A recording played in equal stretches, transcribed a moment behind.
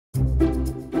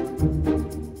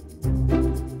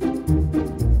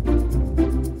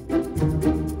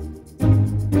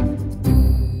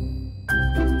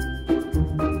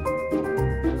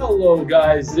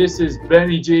guys, this is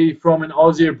Benny G from an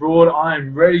Aussie Abroad. I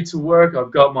am ready to work. I've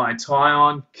got my tie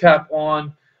on, cap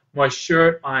on, my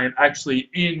shirt. I am actually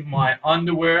in my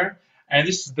underwear, and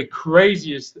this is the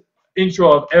craziest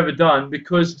intro I've ever done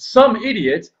because some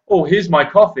idiot, oh here's my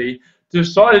coffee,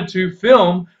 decided to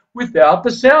film without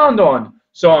the sound on.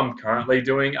 So I'm currently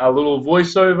doing a little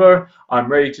voiceover. I'm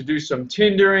ready to do some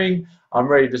Tindering. I'm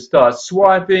ready to start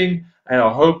swiping, and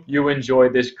I hope you enjoy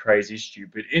this crazy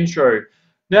stupid intro.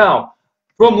 Now,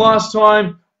 from last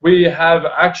time, we have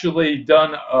actually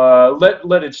done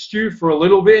let it stew for a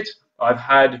little bit. I've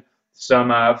had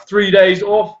some 3 days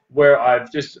off where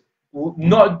I've just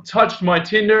not touched my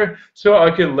Tinder so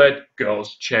I can let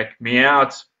girls check me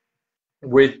out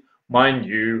with my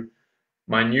new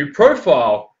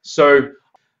profile. So,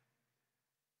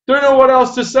 don't know what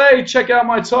else to say. Check out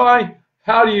my tie.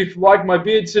 How do you like my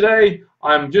beard today?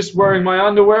 I'm just wearing my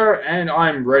underwear and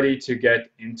I'm ready to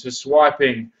get into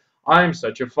swiping. I'm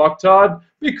such a fucktard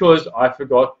because I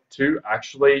forgot to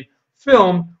actually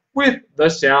film with the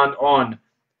sound on.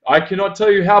 I cannot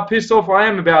tell you how pissed off I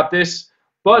am about this,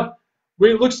 but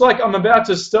it looks like I'm about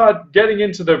to start getting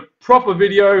into the proper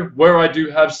video where I do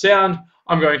have sound.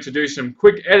 I'm going to do some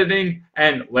quick editing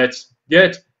and let's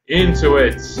get into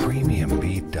it.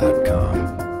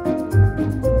 Premiumbeat.com.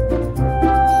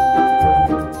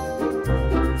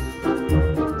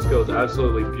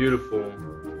 Absolutely beautiful.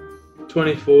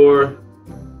 24.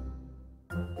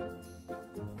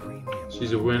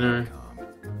 She's a winner.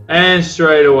 And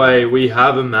straight away we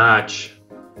have a match.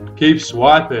 Keep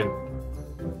swiping.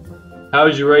 How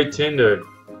would you rate Tinder?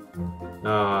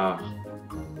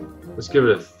 Let's give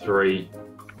it a 3.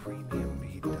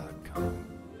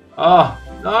 Oh,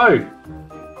 no.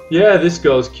 Yeah, this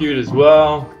girl's cute as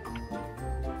well.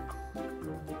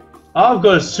 I've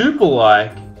got a super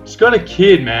like. She's got a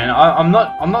kid, man. I'm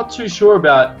not too sure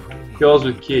about girls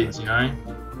with kids, you know.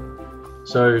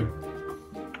 So,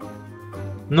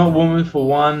 not woman for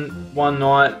one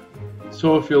night.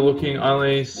 So if you're looking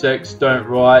only sex, don't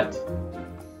write.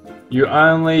 You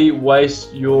only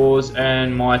waste yours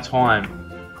and my time.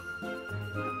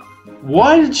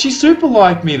 Why did she super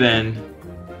like me then?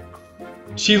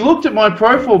 She looked at my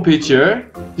profile picture.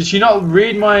 Did she not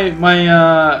read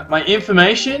my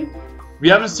information? If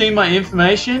you haven't seen my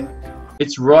information,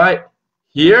 it's right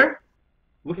here.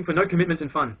 Looking for no commitment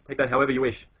and fun. Take that however you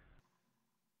wish.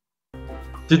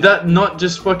 Did that not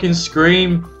just fucking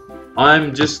scream,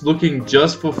 I'm just looking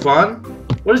just for fun?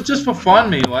 What does just for fun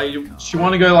mean? Like, she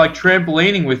want to go like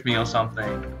trampolining with me or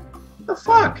something? What the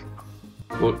fuck?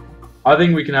 Look, I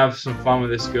think we can have some fun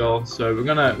with this girl, so we're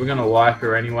gonna like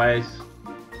her anyways.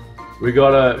 We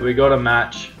got a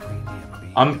match.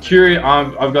 I'm curious.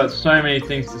 I've got so many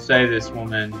things to say to this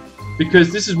woman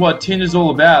because this is what Tinder's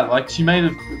all about. Like, she made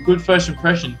a good first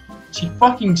impression. She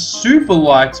fucking super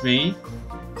liked me,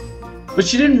 but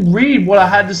she didn't read what I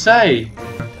had to say.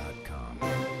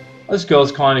 This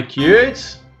girl's kind of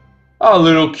cute. Oh,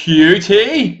 little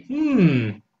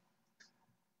cutie.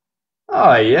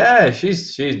 Oh yeah,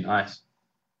 she's nice.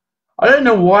 I don't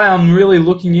know why I'm really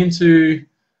looking into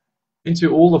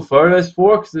all the photos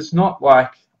for, because it's not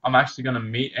like I'm actually going to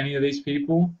meet any of these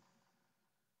people.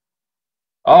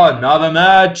 Oh, another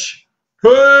match!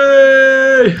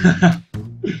 Hey!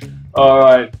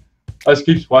 Alright, let's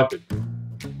keep swiping.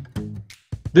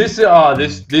 This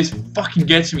fucking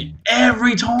gets me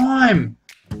every time!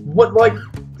 What, like,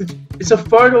 it's a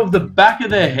photo of the back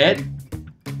of their head?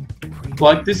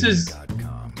 Like, this is...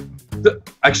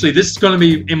 Actually, this is going to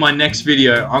be in my next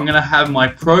video. I'm going to have my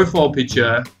profile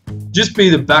picture just be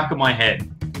the back of my head.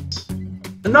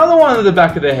 Another one at the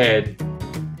back of their head.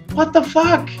 What the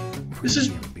fuck? This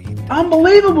is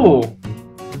unbelievable.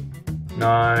 No.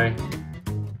 I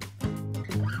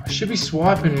should be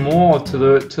swiping more to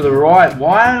the right.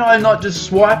 Why am I not just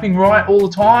swiping right all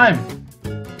the time?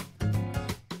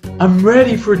 I'm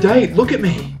ready for a date. Look at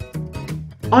me.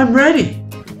 I'm ready.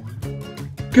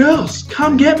 Girls,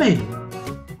 come get me.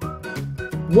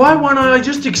 Why won't I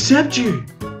just accept you?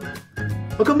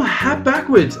 I got my hat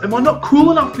backwards. Am I not cool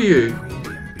enough for you?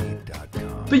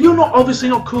 But you're obviously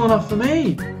not cool enough for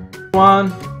me.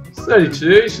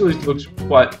 32. She looks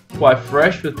quite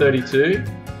fresh for 32.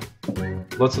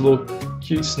 Lots of little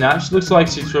cute snaps. She looks like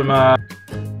she's from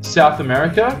South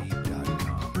America.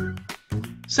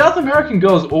 South American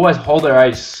girls always hold their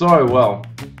age so well.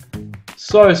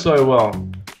 So well.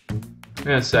 I'm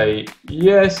gonna say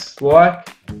yes, like.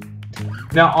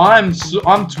 Now I'm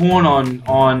torn on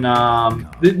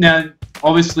now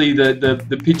obviously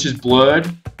the picture's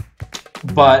blurred.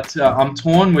 But I'm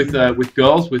torn with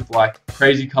girls with like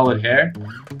crazy colored hair.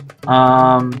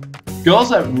 girls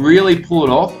that really pull it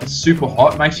off are super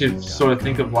hot. Makes you sort of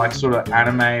think of like sort of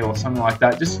anime or something like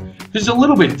that. Just a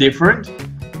little bit different,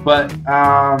 but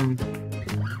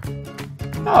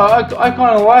no, I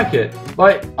kind of like it.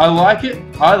 Like, I like it.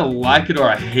 I either like it or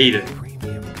I hate it.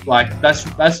 Like,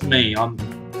 that's me. I'm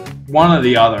one or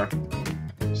the other.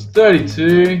 She's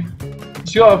 32.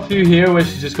 She's got a few here where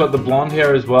she's just got the blonde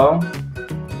hair as well.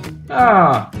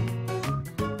 Ah.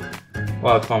 A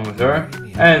lot of fun with her.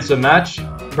 And it's a match.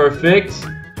 Perfect.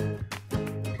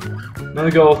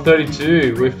 Another girl,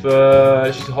 32, with,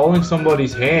 she's holding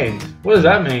somebody's hand. What does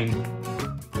that mean?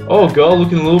 Oh, girl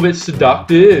looking a little bit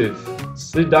seductive.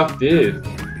 Seductive.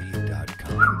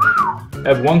 I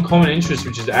have one common interest,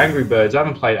 which is Angry Birds. I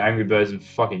haven't played Angry Birds in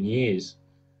fucking years.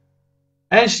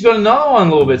 And she's got another one a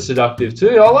little bit seductive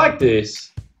too. I like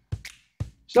this.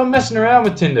 She's not messing around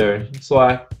with Tinder. It's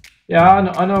like, yeah,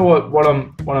 I know what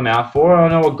I'm out for. I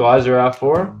know what guys are out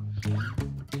for.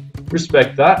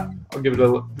 Respect that. I'll give it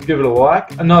a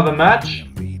like. Another match.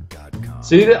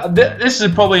 See, this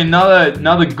is probably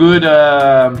another good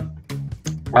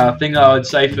thing I would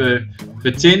say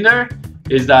for Tinder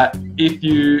is that if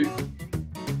you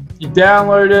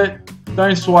download it,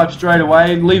 don't swipe straight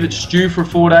away, leave it stew for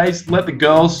 4 days, let the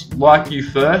girls like you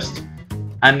first,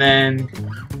 and then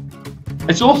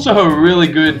it's also a really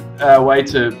good way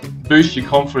to boost your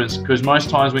confidence, because most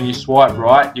times when you swipe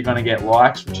right, you're going to get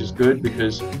likes, which is good,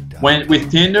 because with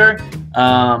Tinder,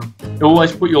 it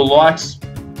always put your likes,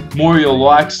 more of your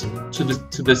likes to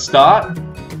the start,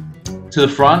 to the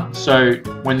front, so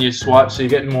when you swipe, so you're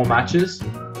getting more matches.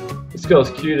 This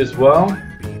girl's cute as well.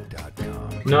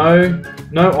 No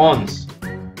ons.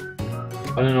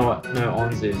 I don't know what no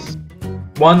ons is.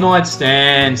 One night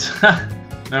stands.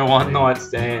 No one night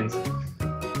stands.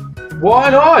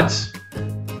 Why not?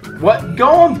 What? Go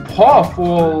on Puff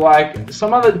or like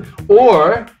some other,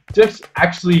 or just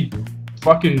actually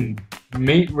fucking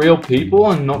meet real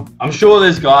people and not. I'm sure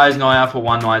there's guys not out for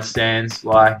one night stands.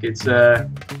 Like it's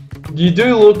you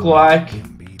do look like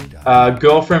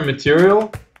girlfriend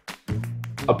material.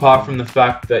 Apart from the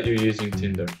fact that you're using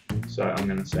Tinder. So I'm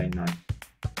going to say no.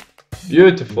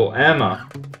 Beautiful. Emma.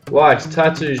 Likes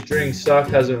tattoos, drinks,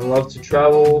 sarcasm, and loves to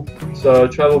travel. So a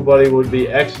travel buddy would be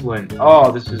excellent.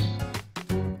 Oh, this is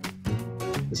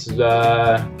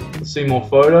let's see more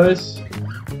photos.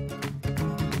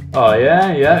 Oh,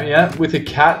 yeah. With a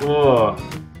cat. Oh,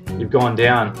 you've gone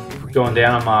down. You've gone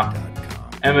down a mark.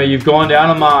 Emma, you've gone down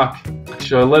a mark.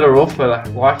 Should I let her off for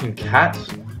liking cats?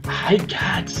 I hate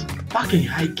cats. Fucking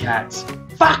hate cats.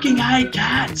 Fucking hate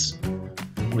cats.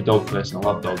 I'm a dog person. I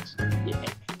love dogs. Yeah.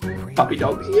 Puppy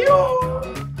dogs. Yo.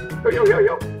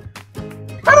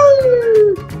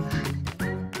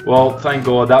 Well, thank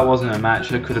God that wasn't a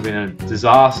match. It could have been a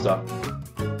disaster.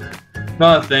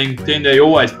 Another thing, Tinder, you're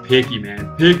always picky,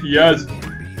 man. Picky as.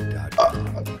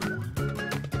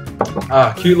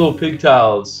 Cute little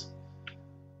pigtails.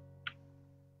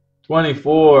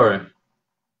 24.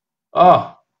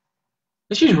 Oh.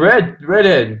 She's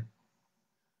redhead.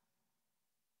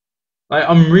 Like,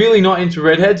 I'm really not into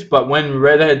redheads, but when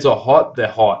redheads are hot, they're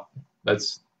hot.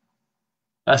 That's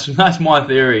my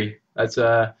theory. That's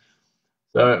so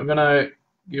I'm gonna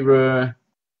give her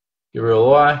a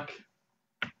like.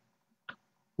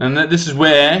 And this is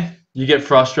where you get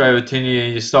frustrated with Tinder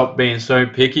and you stop being so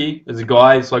picky. As a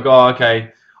guy, it's like, oh,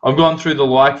 okay, I've gone through the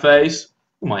like phase.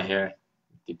 Look at my hair,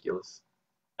 ridiculous.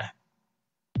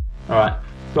 All right.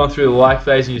 Gone through the like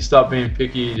phase and you start being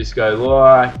picky, you just go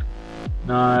like,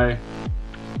 no.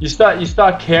 You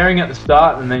start caring at the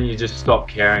start and then you just stop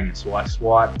caring. It's like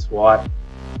swipe.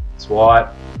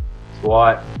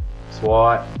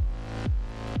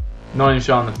 Not even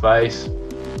showing the face.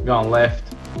 Going left.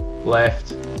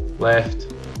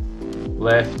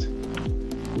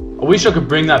 I wish I could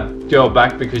bring that girl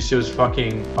back because she was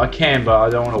fucking, I can, but I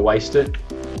don't want to waste it.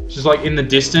 She's like in the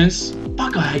distance.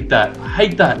 Fuck, I hate that. I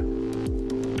hate that.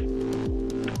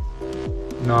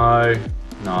 No.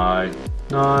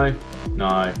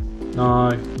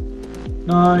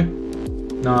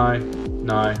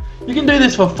 You can do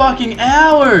this for fucking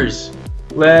hours.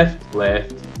 Left. Who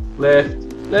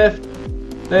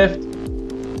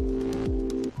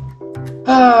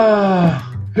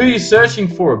are you searching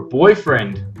for? A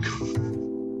boyfriend?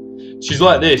 She's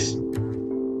like this.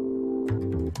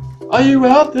 Are you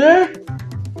out there?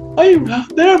 Are you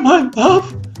out there, my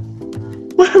love?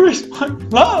 Where is my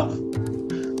love?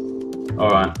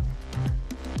 Alright.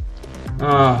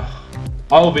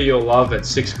 I'll be your love at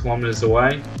 6 kilometers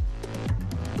away.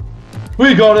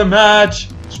 We got a match.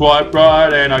 Swipe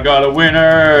right and I got a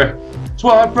winner.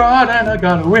 Swipe right and I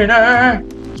got a winner.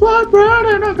 Swipe right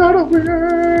and I got a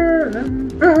winner.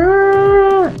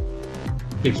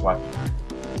 Keep swiping.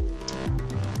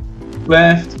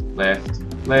 Left, left,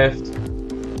 left.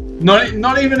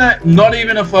 Not even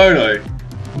a photo.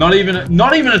 Not even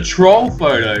a troll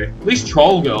photo. At least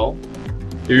Troll Girl.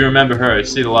 If you remember her,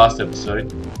 see the last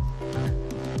episode.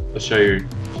 I'll show you.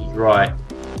 She's right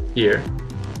here.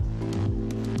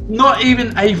 Not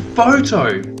even a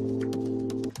photo.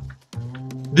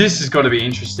 This has got to be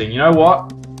interesting. You know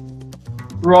what?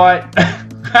 Right.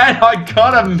 And I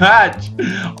got a match.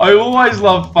 I always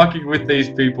love fucking with these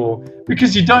people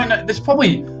because you don't know. There's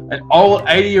probably an old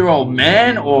 80-year-old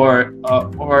man or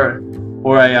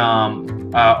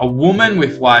a woman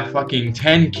with like fucking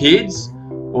 10 kids,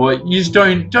 or you just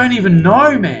don't even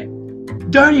know, man.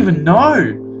 Don't even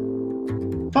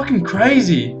know. Fucking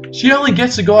crazy. She only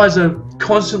gets the guys that are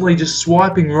constantly just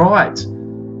swiping right.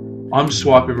 I'm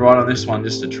swiping right on this one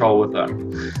just to troll with her.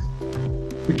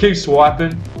 We keep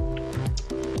swiping.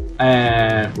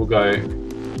 And we'll go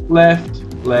left,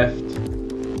 left.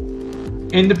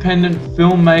 Independent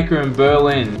filmmaker in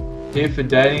Berlin. Here for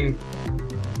dating.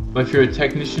 But if you're a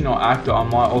technician or actor, I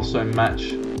might also match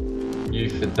you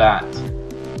for that.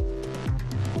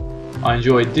 I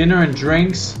enjoy dinner and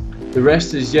drinks. The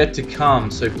rest is yet to come.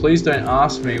 So please don't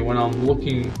ask me what I'm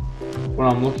looking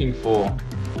for.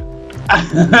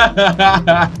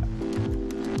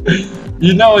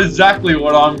 You know exactly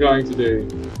what I'm going to do.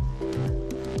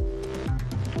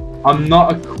 I'm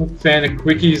not a fan of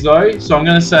quickies though, so I'm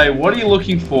going to say, what are you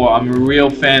looking for? I'm a real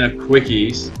fan of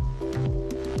quickies.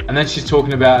 And then she's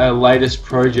talking about her latest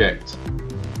project.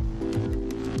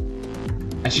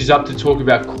 And she's up to talk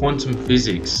about quantum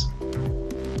physics.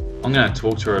 I'm going to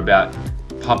talk to her about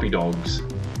puppy dogs.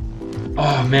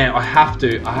 Oh man, I have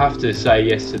to say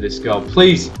yes to this girl.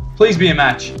 Please be a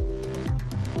match.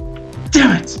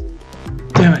 Damn it!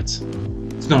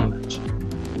 It's not a match.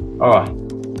 Alright.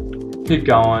 Keep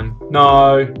going.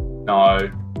 No.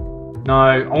 I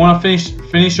want to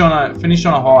finish on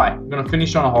a high. I'm gonna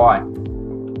finish on a high.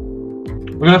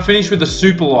 We're gonna finish with a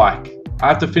super like. I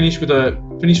have to finish with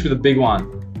a big one.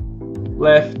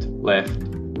 Left, left,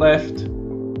 left,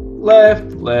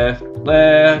 left, left,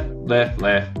 left, left,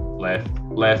 left, left,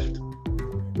 left,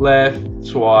 left,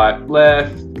 swipe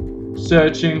left.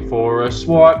 Searching for a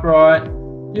swipe right.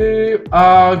 You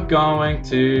are going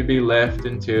to be left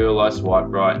until I swipe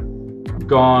right. I'm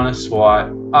gonna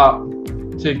swipe up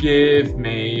to give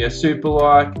me a super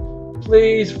like.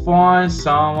 Please find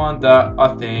someone that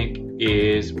I think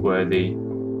is worthy.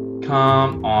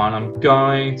 Come on, I'm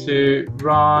going to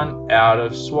run out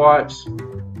of swipes.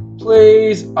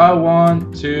 Please, I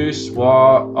want to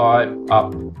swipe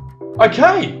up.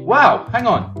 Okay, wow, hang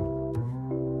on.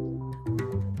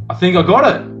 I think I got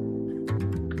it.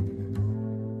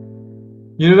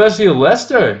 University of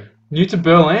Leicester, new to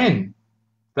Berlin.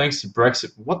 Thanks to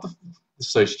Brexit. What the? It's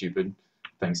so stupid.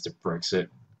 Thanks to Brexit.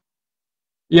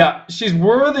 Yeah, she's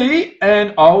worthy,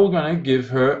 and I'm gonna give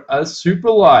her a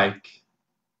super like.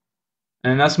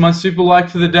 And that's my super like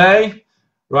for the day,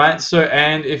 right? So,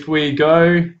 and if we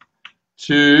go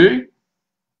into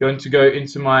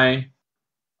my.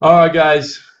 All right,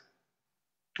 guys.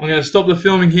 I'm gonna stop the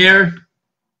filming here.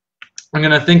 I'm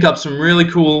gonna think up some really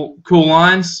cool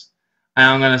lines, and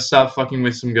I'm gonna start fucking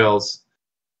with some girls.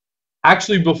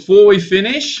 Actually, before we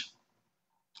finish,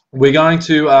 we're going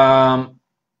to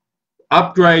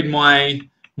upgrade my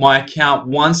account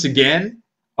once again.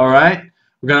 All right,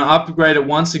 we're going to upgrade it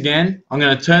once again. I'm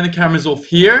going to turn the cameras off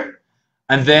here,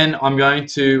 and then I'm going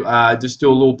to just do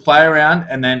a little play around,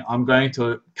 and then I'm going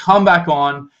to come back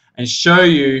on and show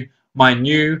you my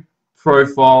new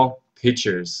profile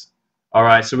pictures. All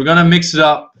right, so we're going to mix it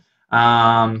up.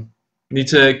 Need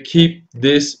to keep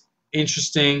this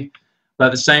interesting, but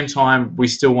at the same time, we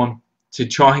still want to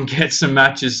try and get some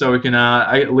matches so we can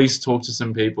at least talk to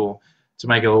some people to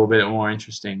make it a little bit more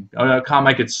interesting. I can't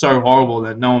make it so horrible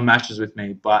that no one matches with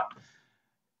me, but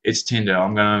it's Tinder.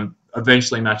 I'm going to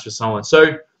eventually match with someone.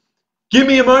 So give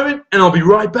me a moment and I'll be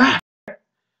right back.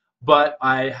 But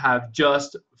I have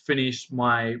just finished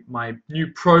my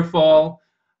new profile.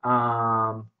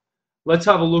 Let's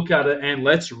have a look at it and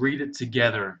let's read it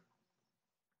together.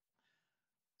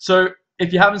 So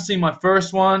if you haven't seen my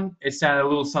first one, it sounded a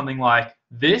little something like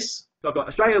this. So I've got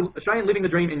Australian living the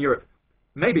dream in Europe.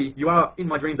 Maybe you are in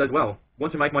my dreams as well.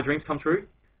 Want to make my dreams come true?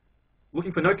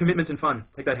 Looking for no commitments and fun.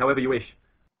 Take that however you wish.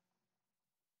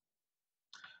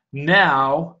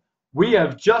 Now we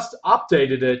have just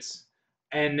updated it,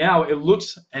 and now it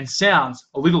looks and sounds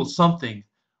a little something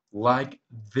like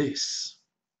this.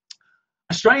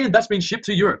 Australian that's been shipped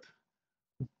to Europe.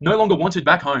 No longer wanted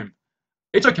back home.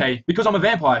 It's okay, because I'm a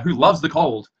vampire who loves the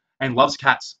cold and loves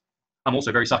cats. I'm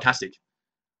also very sarcastic.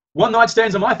 One night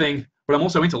stands are my thing, but I'm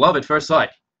also into love at first sight.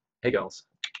 Hey, girls.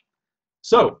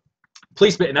 So,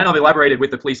 please speak, and then I've elaborated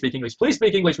with the please speak English. Please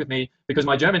speak English with me, because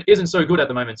my German isn't so good at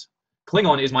the moment.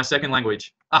 Klingon is my second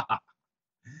language.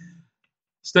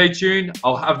 Stay tuned.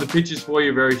 I'll have the pictures for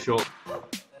you very shortly.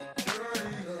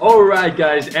 Alright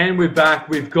guys, and we're back.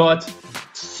 We've got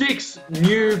 6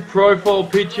 new profile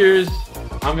pictures.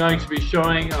 I'm going to be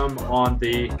showing them on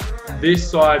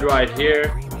this side right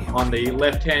here. On the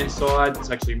left hand side, it's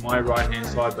actually my right hand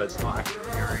side, but it's not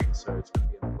actually mirroring, so it's going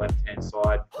to be on the left hand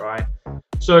side, right?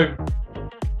 So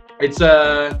it's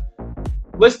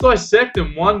let's dissect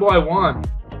them one by one.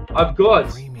 I've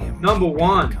got number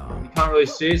 1. You can't really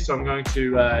see it, so I'm going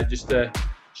to just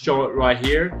show it right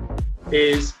here.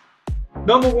 Is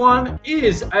number 1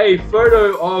 is a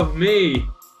photo of me,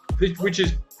 which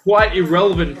is quite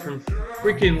irrelevant from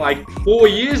freaking like 4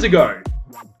 years ago.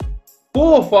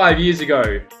 4 or 5 years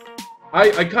ago.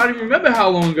 I can't even remember how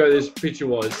long ago this picture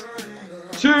was.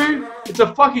 2, it's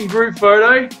a fucking group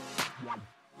photo.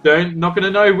 Not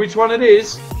gonna know which one it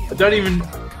is. I don't even,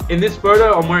 in this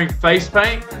photo, I'm wearing face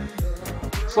paint.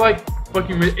 It's like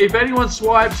fucking, if anyone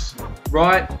swipes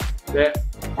right there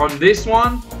on this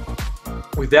one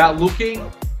without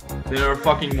looking, then they're a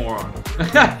fucking moron.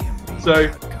 So,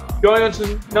 going on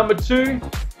to number 2.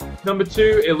 Number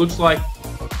 2, it looks like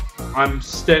I'm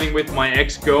standing with my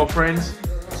ex-girlfriends.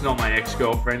 It's not my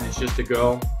ex-girlfriend, it's just a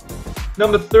girl.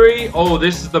 Number 3, oh,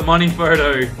 this is the money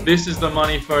photo. This is the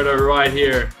money photo right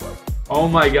here. Oh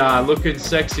my god, looking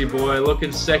sexy, boy,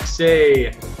 looking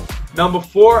sexy. Number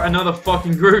 4, another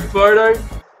fucking group photo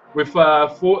with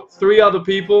 3 other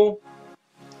people.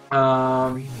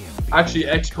 Actually,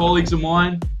 ex-colleagues of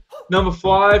mine. Number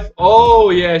 5, oh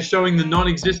yeah, showing the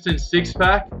non-existent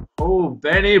 6-pack. Oh,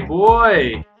 Benny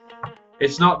boy.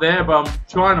 It's not there, but I'm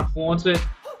trying to flaunt it.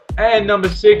 And number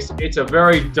 6, it's a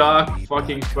very dark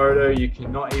fucking photo. You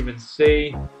cannot even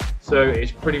see. So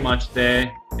it's pretty much there.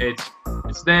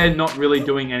 It's there, not really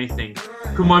doing anything.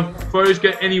 Could my photos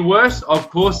get any worse? Of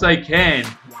course they can.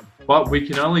 But we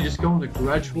can only just go on a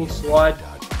gradual slide.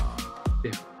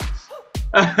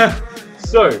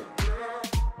 So,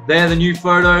 they're the new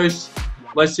photos.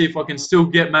 Let's see if I can still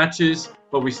get matches.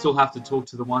 But we still have to talk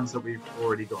to the ones that we've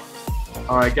already got.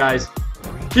 Alright guys,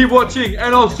 keep watching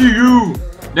and I'll see you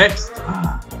next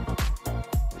time.